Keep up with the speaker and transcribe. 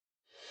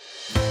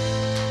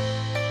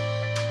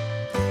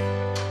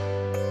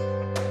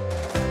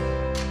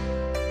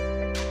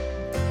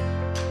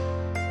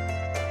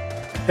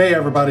Hey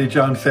everybody,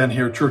 John Fenn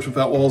here, Church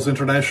Without Walls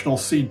International,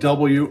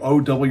 CWOWI.org.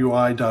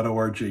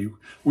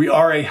 We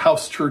are a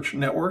house church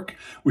network.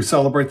 We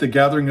celebrate the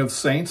gathering of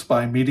saints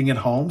by meeting in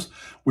homes.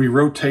 We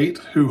rotate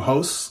who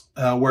hosts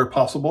where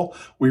possible.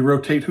 We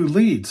rotate who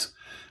leads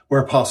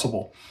where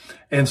possible.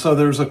 And so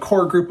there's a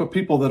core group of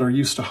people that are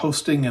used to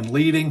hosting and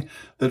leading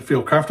that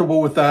feel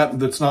comfortable with that.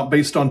 That's not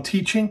based on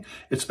teaching.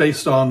 It's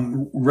based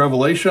on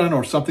revelation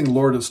or something the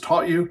Lord has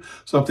taught you,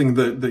 something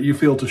that you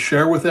feel to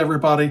share with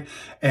everybody.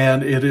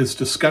 And it is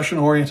discussion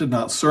oriented,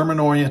 not sermon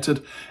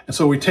oriented. And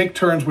so we take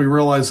turns. We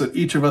realize that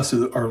each of us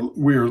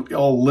we are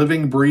all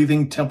living,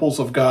 breathing temples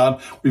of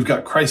God. We've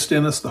got Christ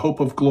in us, the hope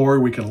of glory.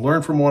 We can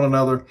learn from one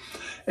another.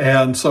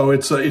 And so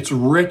it's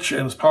rich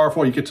and it's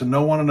powerful. You get to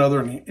know one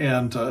another.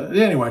 And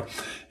anyway,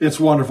 it's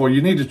wonderful.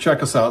 You need to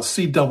check us out,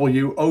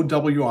 CWOWI.org.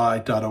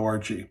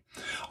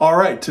 All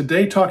right.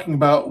 Today talking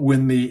about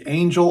when the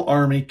angel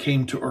army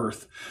came to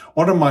earth.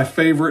 One of my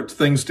favorite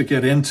things to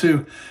get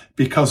into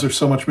because there's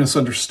so much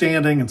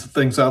misunderstanding and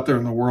things out there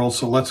in the world.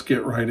 So let's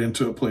get right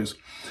into it, please.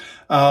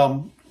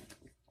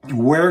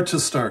 Where to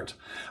start?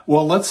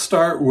 Well, let's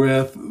start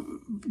with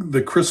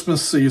the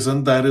Christmas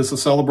season. That is a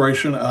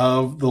celebration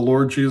of the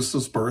Lord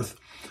Jesus' birth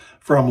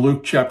from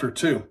Luke chapter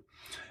 2.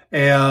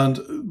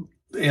 And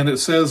it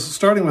says,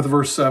 starting with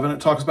verse 7,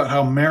 it talks about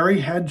how Mary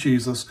had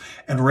Jesus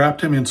and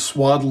wrapped him in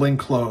swaddling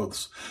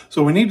clothes.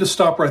 So we need to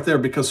stop right there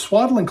because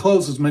swaddling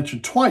clothes is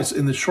mentioned twice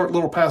in this short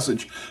little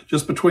passage,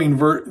 just between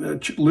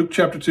Luke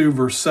chapter 2,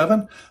 verse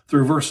 7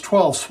 through verse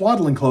 12.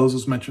 Swaddling clothes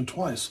is mentioned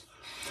twice.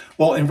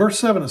 Well, in verse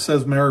 7, it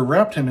says Mary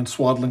wrapped him in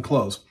swaddling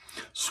clothes.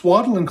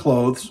 Swaddling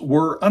clothes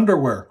were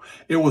underwear.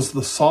 It was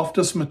the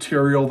softest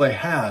material they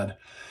had.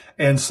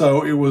 And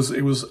so it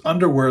was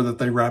underwear that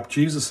they wrapped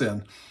Jesus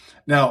in.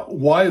 Now,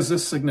 why is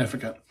this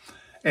significant?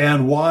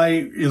 And why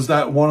is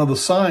that one of the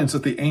signs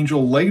that the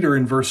angel later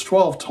in verse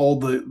 12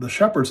 told the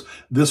shepherds,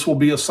 this will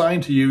be a sign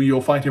to you.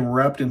 You'll find him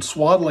wrapped in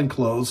swaddling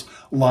clothes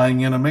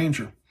lying in a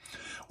manger.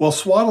 Well,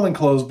 swaddling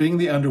clothes being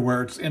the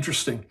underwear, it's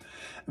interesting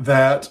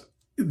that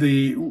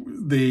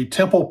the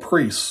temple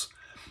priests,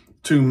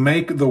 to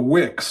make the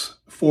wicks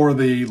for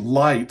the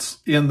lights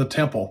in the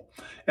temple.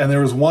 And there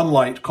was one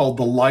light called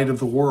the light of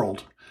the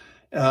world.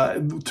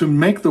 To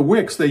make the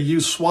wicks, they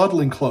used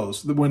swaddling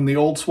clothes. When the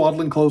old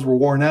swaddling clothes were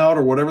worn out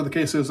or whatever the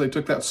case is, they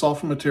took that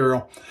soft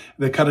material,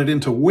 they cut it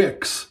into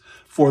wicks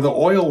for the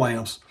oil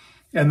lamps.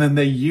 And then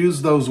they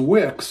used those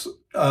wicks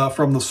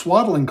from the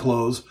swaddling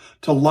clothes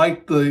to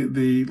light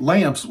the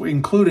lamps,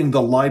 including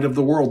the light of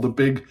the world, the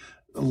big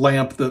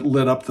lamp that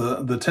lit up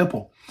the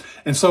temple.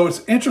 And so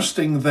it's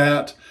interesting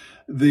that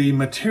the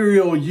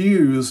material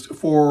used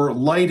for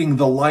lighting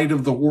the light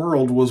of the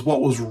world was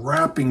what was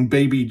wrapping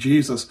baby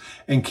Jesus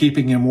and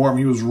keeping him warm.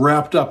 He was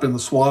wrapped up in the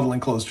swaddling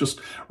clothes, just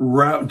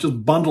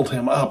bundled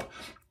him up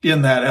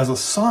in that as a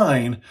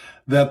sign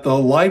that the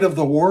light of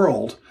the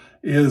world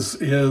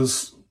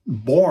is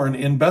born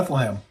in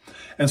Bethlehem.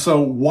 And so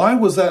why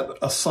was that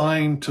a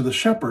sign to the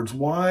shepherds?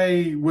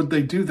 Why would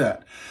they do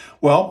that?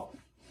 Well,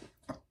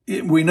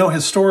 we know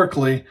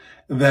historically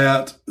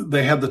that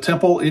they had the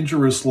temple in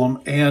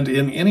Jerusalem, and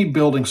in any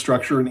building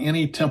structure, in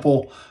any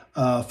temple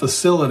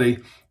facility,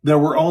 there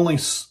were only,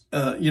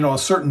 a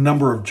certain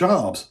number of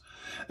jobs.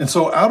 And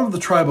so out of the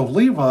tribe of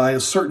Levi,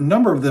 a certain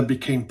number of them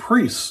became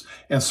priests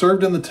and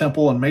served in the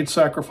temple and made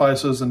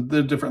sacrifices and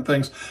did different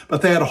things.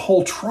 But they had a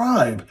whole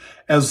tribe.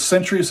 As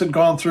centuries had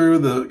gone through,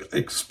 the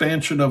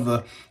expansion of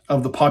the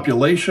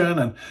population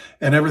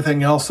and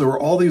everything else, there were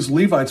all these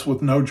Levites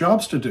with no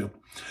jobs to do.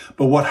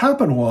 But what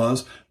happened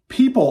was,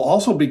 people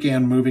also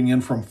began moving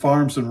in from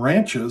farms and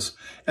ranches,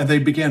 and they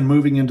began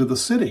moving into the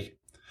city.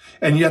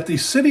 And yet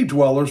these city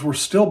dwellers were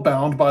still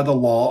bound by the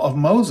law of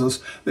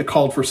Moses that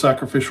called for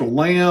sacrificial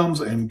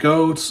lambs and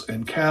goats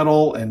and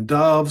cattle and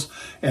doves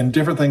and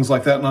different things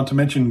like that, not to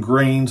mention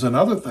grains and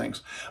other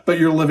things. But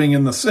you're living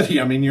in the city.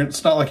 I mean,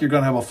 it's not like you're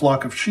going to have a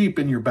flock of sheep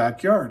in your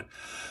backyard.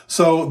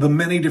 So the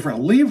many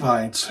different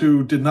Levites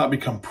who did not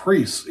become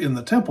priests in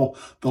the temple,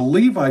 the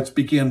Levites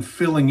began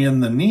filling in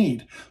the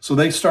need. So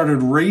they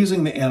started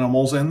raising the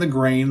animals and the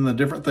grain and the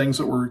different things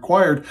that were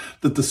required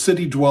that the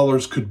city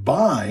dwellers could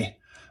buy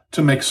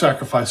to make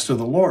sacrifice to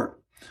the Lord.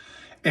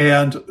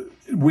 And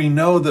we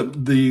know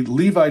that the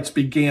Levites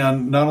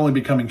began not only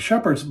becoming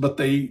shepherds, but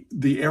the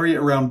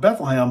area around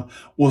Bethlehem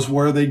was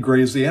where they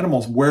grazed the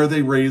animals, where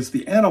they raised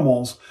the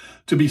animals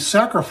to be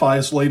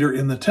sacrificed later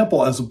in the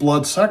temple as a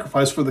blood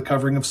sacrifice for the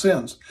covering of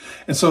sins.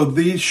 And so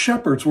these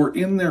shepherds were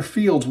in their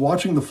fields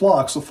watching the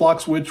flocks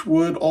which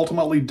would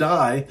ultimately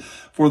die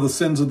for the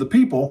sins of the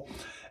people.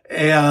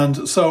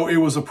 And so it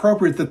was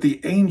appropriate that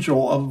the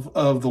angel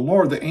of the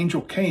Lord, the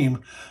angel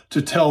came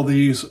to tell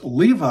these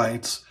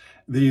Levites,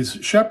 these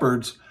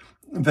shepherds,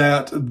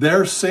 that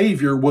their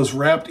Savior was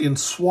wrapped in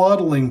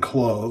swaddling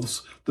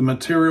clothes, the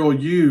material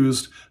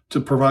used to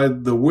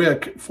provide the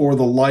wick for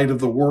the light of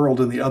the world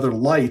and the other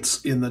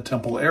lights in the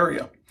temple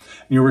area.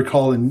 And you'll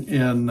recall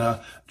in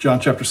John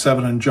chapter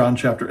 7 and John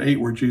chapter 8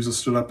 where Jesus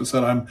stood up and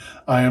said,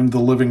 I am the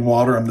living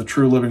water, I'm the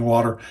true living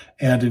water.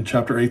 And in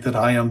chapter 8 that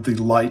I am the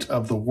light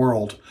of the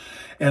world.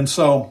 And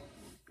so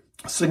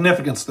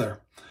significance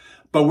there.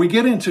 But we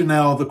get into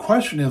now, the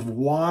question is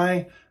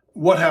why,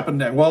 what happened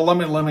next? Well,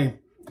 let me,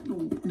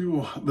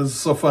 this is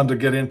so fun to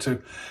get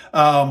into.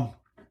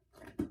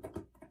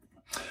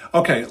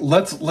 Okay,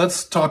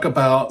 let's talk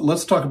about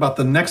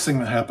the next thing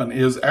that happened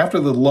is after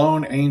the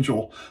lone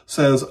angel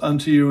says,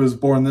 "Unto you is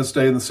born this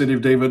day in the city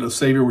of David a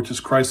Savior, which is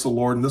Christ the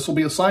Lord, and this will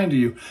be a sign to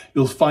you.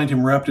 You'll find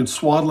him wrapped in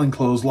swaddling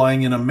clothes,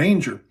 lying in a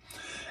manger."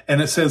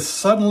 And it says,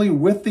 "Suddenly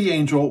with the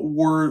angel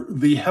were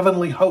the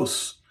heavenly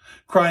hosts,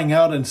 crying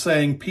out and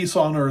saying, peace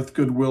on earth,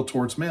 goodwill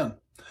towards men."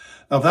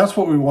 Now that's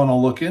what we want to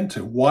look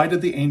into. Why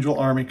did the angel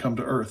army come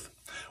to earth?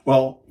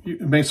 Well, it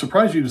may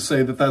surprise you to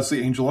say that that's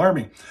the angel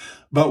army.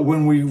 But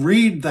when we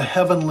read the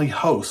heavenly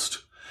host,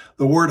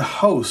 the word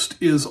host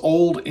is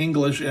Old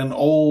English and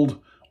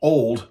old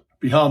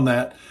beyond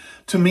that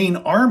to mean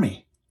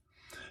army.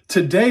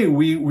 Today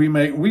we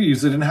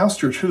use it in house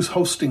church. Who's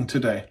hosting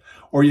today?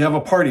 Or you have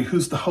a party.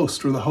 Who's the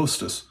host or the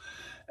hostess?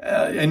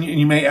 And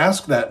you may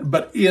ask that.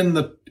 But in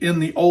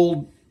the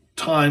old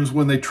times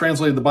when they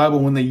translated the Bible,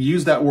 when they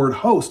used that word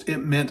host, it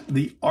meant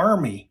the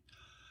army.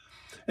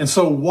 And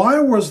so why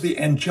was the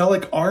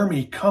angelic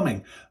army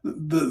coming?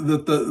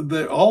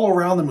 The all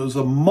around them was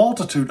a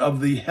multitude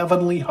of the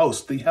heavenly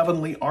host, the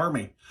heavenly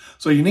army.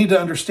 So you need to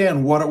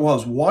understand what it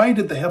was. Why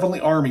did the heavenly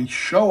army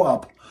show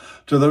up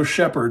to those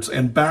shepherds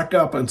and back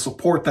up and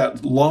support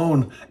that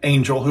lone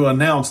angel who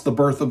announced the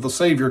birth of the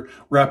Savior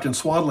wrapped in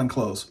swaddling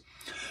clothes?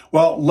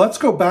 Well, let's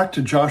go back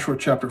to Joshua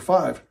chapter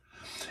 5.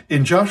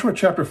 In Joshua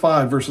chapter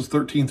 5, verses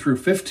 13 through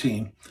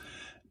 15,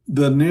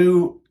 the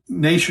new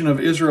nation of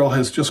Israel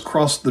has just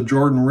crossed the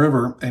Jordan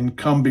River and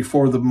come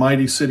before the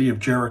mighty city of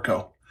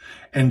Jericho.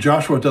 And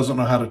Joshua doesn't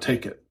know how to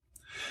take it.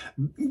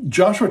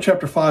 Joshua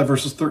chapter 5,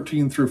 verses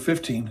 13 through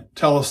 15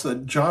 tell us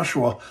that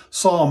Joshua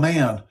saw a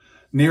man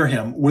near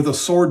him with a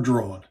sword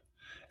drawn.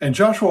 And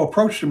Joshua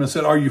approached him and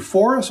said, "Are you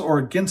for us or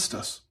against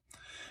us?"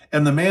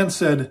 And the man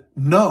said,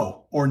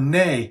 "No," or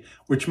 "nay,"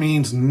 which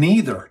means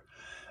neither.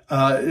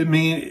 It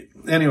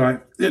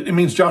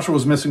means Joshua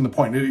was missing the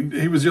point.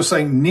 He was just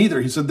saying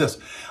neither. He said this,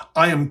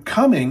 "I am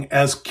coming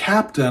as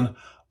captain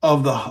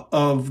of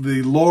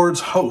the Lord's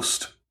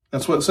host."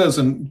 That's what it says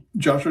in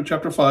Joshua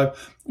chapter 5,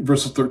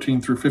 verses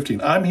 13 through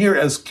 15. I'm here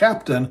as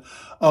captain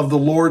of the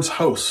Lord's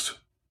host,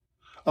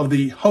 of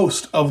the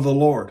host of the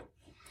Lord.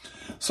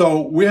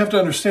 So we have to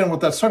understand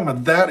what that's talking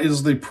about. That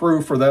is the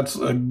proof, or that's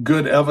a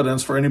good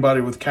evidence for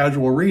anybody with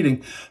casual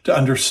reading to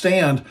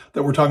understand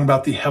that we're talking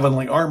about the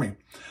heavenly army.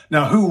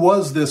 Now, who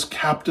was this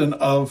captain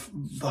of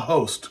the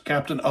host,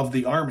 captain of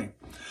the army?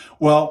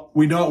 Well,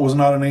 we know it was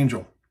not an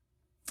angel.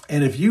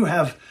 And if you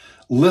have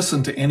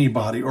listened to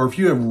anybody, or if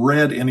you have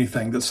read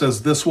anything that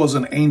says this was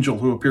an angel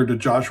who appeared to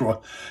Joshua,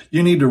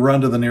 you need to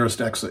run to the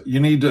nearest exit. You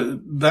need to,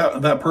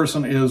 that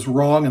person is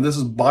wrong. And this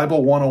is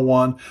Bible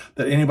 101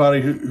 that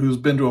anybody who's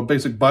been to a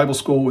basic Bible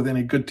school with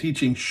any good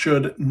teaching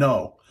should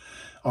know.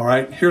 All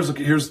right.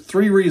 Here's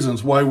 3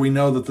 reasons why we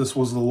know that this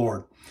was the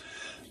Lord.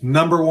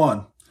 Number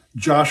 1,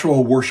 Joshua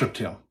worshiped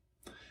him.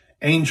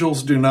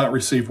 Angels do not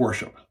receive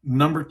worship.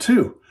 Number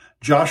 2,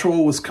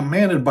 Joshua was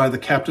commanded by the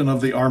captain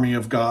of the army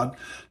of God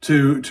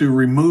to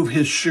remove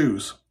his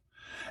shoes.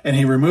 And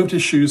he removed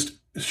his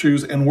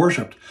shoes and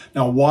worshiped.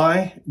 Now,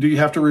 why do you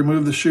have to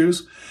remove the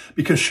shoes?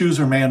 Because shoes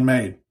are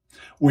man-made.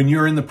 When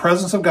you're in the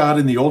presence of God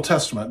in the Old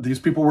Testament, these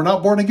people were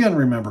not born again,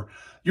 remember.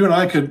 You and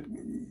I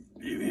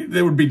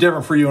it would be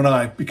different for you and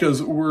I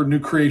because we're new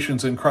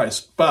creations in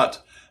Christ.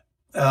 But,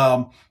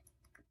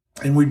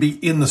 and we'd be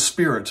in the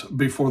Spirit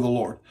before the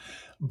Lord.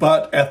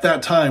 But at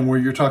that time where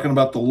you're talking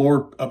about the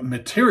Lord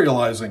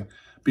materializing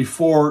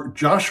before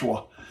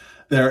Joshua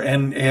there,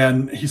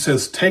 and he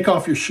says, "Take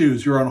off your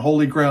shoes, you're on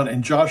holy ground."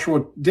 And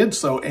Joshua did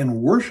so and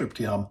worshiped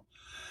him.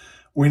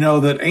 We know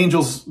that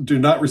angels do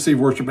not receive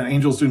worship and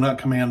angels do not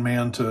command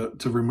man to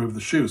remove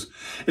the shoes.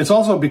 It's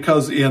also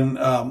because in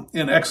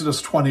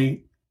Exodus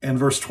 20 and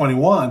verse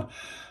 21,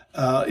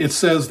 it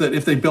says that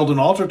if they build an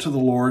altar to the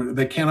Lord,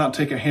 they cannot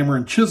take a hammer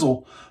and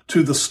chisel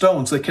to the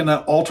stones. They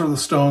cannot alter the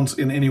stones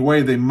in any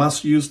way. They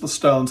must use the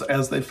stones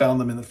as they found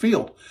them in the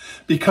field,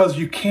 because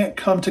you can't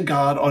come to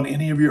God on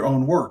any of your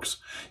own works.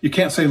 You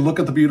can't say, "Look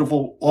at the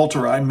beautiful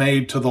altar I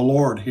made to the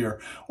Lord here,"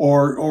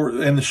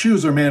 and the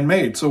shoes are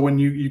man-made. So when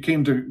you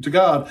came to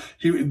God,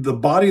 the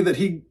body that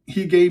he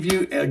gave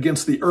you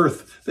against the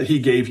earth that he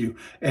gave you,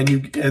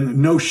 and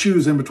no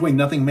shoes in between,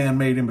 nothing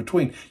man-made in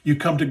between. You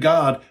come to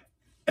God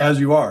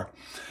as you are,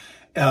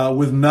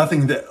 with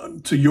nothing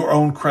to your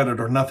own credit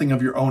or nothing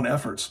of your own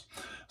efforts.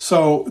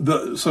 So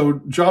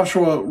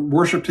Joshua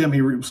worshiped him.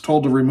 He was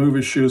told to remove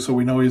his shoes, so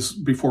we know he's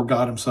before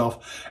God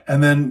himself.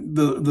 And then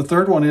the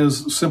third one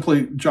is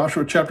simply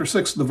Joshua chapter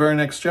 6, the very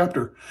next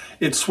chapter.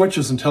 It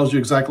switches and tells you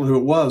exactly who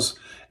it was.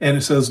 And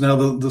it says, "Now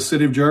the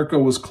city of Jericho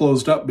was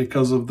closed up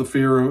because of the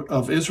fear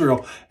of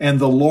Israel. And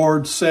the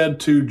Lord said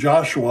to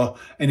Joshua,"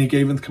 and he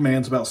gave him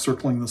commands about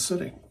circling the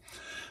city.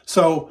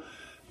 So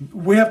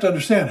we have to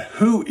understand,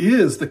 who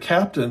is the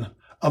captain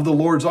of the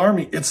Lord's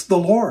army? It's the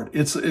Lord.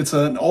 It's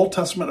an Old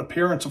Testament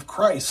appearance of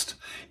Christ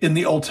in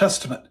the Old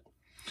Testament.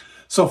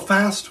 So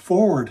fast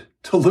forward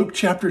to Luke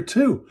chapter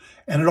 2,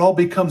 and it all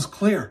becomes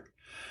clear.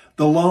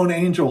 The lone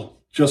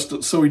angel,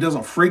 just so he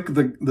doesn't freak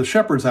the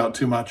shepherds out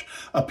too much,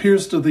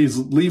 appears to these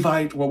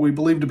Levite, what we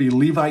believe to be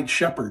Levite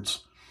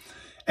shepherds.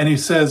 And he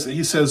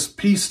says,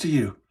 peace to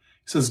you.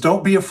 He says,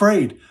 don't be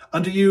afraid.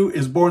 Unto you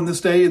is born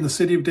this day in the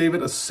city of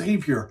David a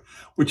Savior,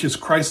 which is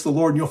Christ the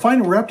Lord. And you'll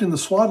find him wrapped in the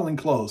swaddling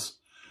clothes.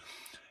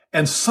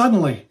 And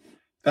suddenly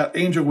that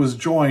angel was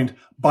joined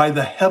by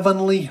the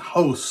heavenly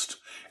host.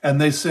 And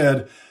they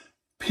said,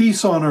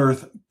 peace on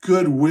earth,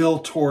 goodwill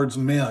towards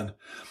men.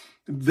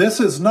 This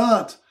is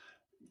not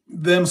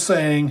them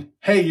saying,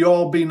 hey, you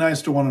all be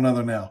nice to one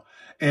another now.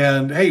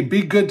 And hey,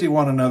 be good to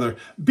one another.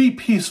 Be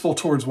peaceful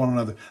towards one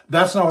another.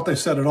 That's not what they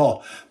said at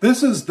all.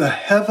 This is the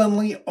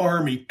heavenly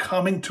army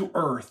coming to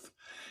earth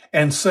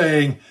and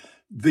saying,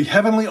 the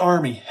heavenly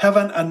army,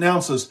 heaven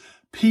announces,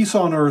 peace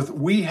on earth,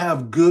 we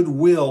have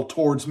goodwill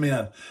towards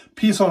men.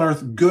 Peace on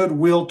earth,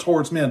 goodwill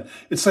towards men.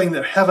 It's saying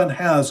that heaven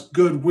has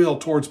goodwill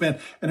towards men.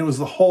 And it was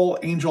the whole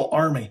angel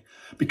army,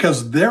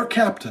 because their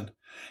captain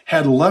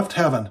had left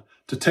heaven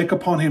to take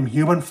upon him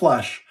human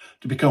flesh,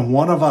 to become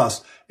one of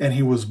us. And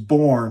he was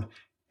born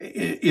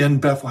in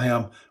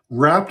Bethlehem,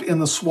 wrapped in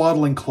the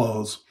swaddling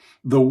clothes,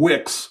 the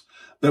wicks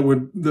that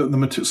would,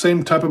 the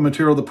same type of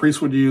material the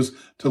priests would use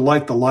to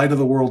light the light of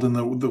the world, and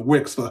the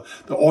wicks, the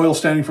oil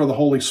standing for the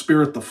Holy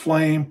Spirit, the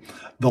flame,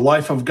 the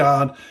life of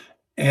God.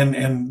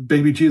 And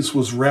baby Jesus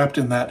was wrapped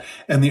in that.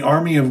 And the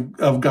army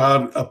of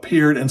God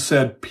appeared and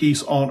said,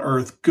 peace on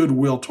earth,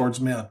 goodwill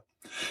towards men.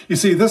 You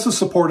see, this is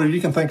supported.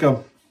 You can think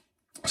of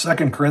 2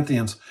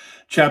 Corinthians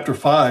chapter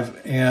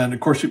 5. And of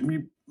course,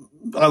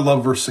 I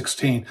love verse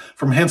 16.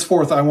 From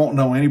henceforth, I won't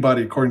know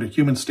anybody according to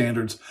human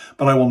standards,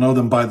 but I will know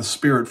them by the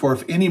Spirit. For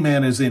if any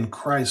man is in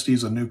Christ,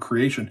 he's a new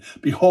creation.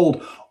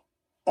 Behold,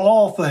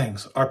 all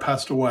things are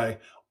passed away.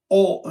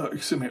 Old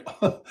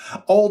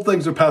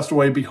things are passed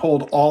away.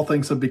 Behold, all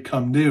things have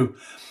become new.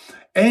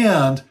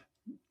 And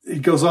he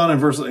goes on in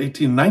verses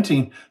 18 and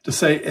 19 to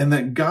say, and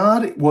that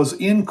God was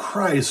in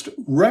Christ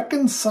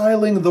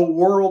reconciling the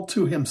world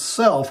to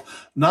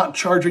himself, not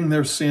charging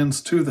their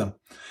sins to them.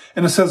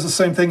 And it says the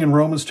same thing in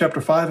Romans chapter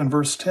 5 and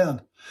verse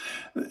 10.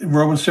 In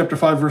Romans chapter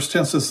 5, verse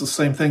 10 says the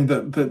same thing,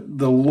 that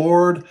the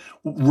Lord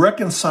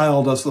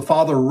reconciled us, the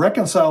Father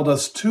reconciled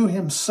us to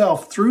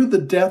himself through the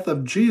death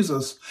of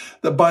Jesus,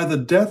 that by the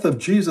death of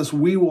Jesus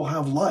we will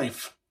have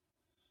life.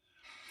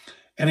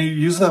 And he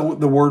used the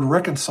word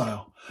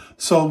reconcile.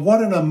 So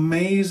what an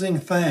amazing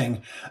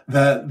thing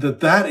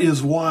that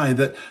is why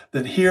that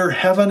here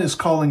heaven is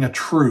calling a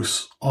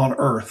truce on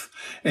earth.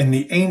 And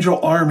the angel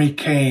army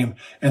came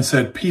and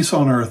said, peace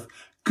on earth,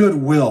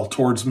 goodwill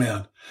towards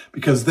men.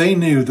 Because they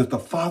knew that the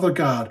Father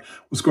God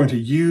was going to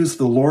use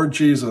the Lord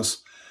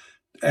Jesus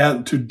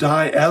to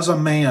die as a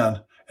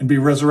man and be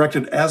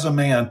resurrected as a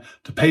man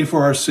to pay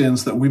for our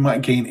sins, that we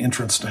might gain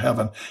entrance to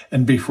heaven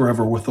and be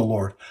forever with the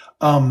Lord.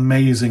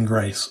 Amazing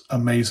grace,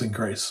 amazing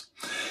grace.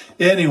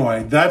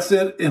 Anyway, that's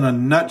it in a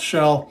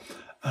nutshell.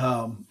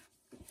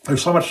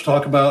 There's so much to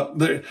talk about.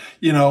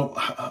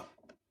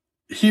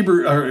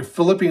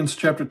 Philippians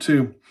chapter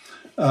 2,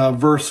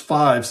 verse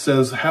 5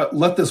 says,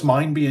 let this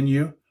mind be in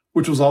you,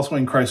 which was also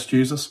in Christ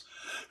Jesus,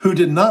 who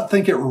did not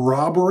think it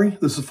robbery.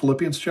 This is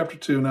Philippians chapter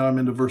 2. Now I'm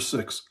into verse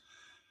 6.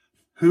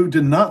 Who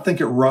did not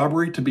think it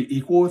robbery to be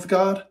equal with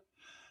God,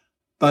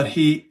 but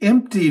he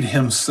emptied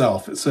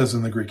himself. It says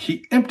in the Greek,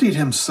 he emptied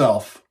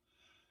himself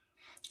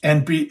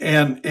and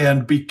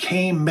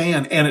became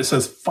man. And it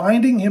says,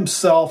 finding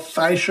himself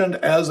fashioned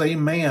as a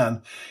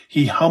man,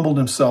 he humbled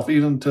himself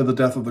even to the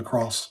death of the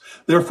cross.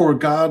 Therefore,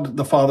 God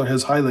the Father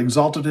has highly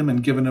exalted him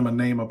and given him a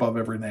name above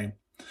every name.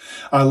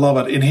 I love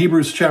it. In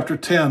Hebrews chapter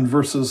 10,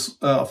 verses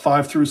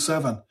 5 through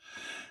 7,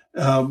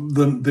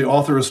 the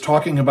author is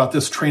talking about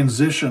this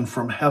transition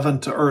from heaven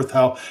to earth,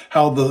 how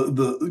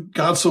the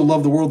God so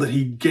loved the world that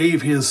he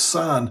gave his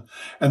son,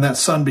 and that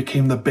son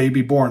became the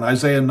baby born.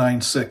 Isaiah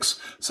 9:6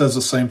 says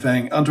the same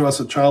thing. Unto us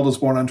a child is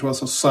born, unto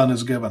us a son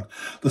is given.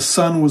 The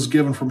son was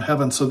given from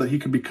heaven so that he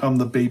could become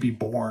the baby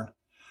born.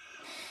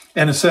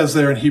 And it says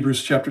there in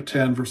Hebrews chapter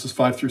 10, verses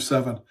 5 through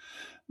 7,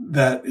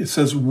 that it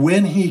says,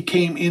 when he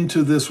came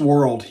into this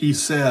world, he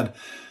said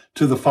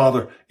to the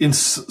Father, in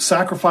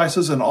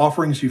sacrifices and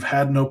offerings you've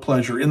had no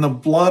pleasure. In the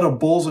blood of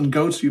bulls and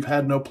goats you've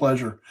had no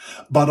pleasure.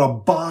 But a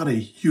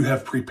body you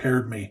have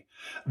prepared me.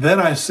 Then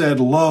I said,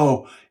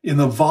 lo, in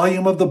the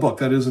volume of the book,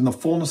 that is in the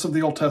fullness of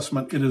the Old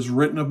Testament, it is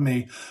written of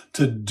me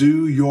to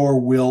do your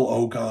will,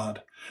 O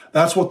God.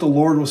 That's what the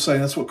Lord was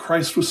saying. That's what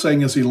Christ was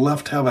saying as he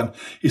left heaven.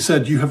 He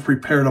said, you have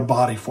prepared a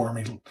body for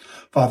me,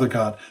 Father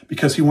God,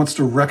 because he wants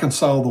to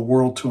reconcile the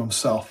world to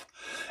himself.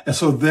 And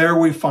so there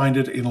we find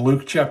it in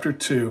Luke chapter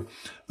 2,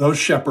 those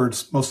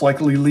shepherds, most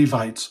likely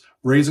Levites,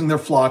 raising their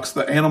flocks,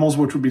 the animals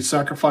which would be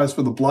sacrificed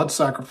for the blood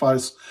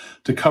sacrifice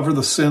to cover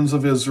the sins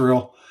of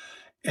Israel.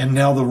 And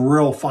now the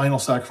real final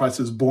sacrifice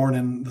is born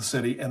in the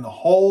city, and the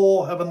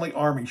whole heavenly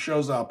army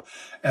shows up,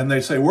 and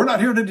they say, we're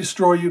not here to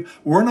destroy you.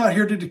 We're not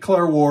here to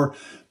declare war.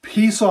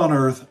 Peace on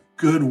earth,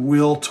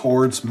 goodwill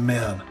towards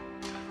men.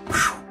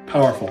 Whew,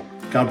 powerful.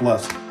 God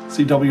bless.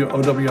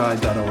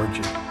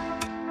 cwowi.org.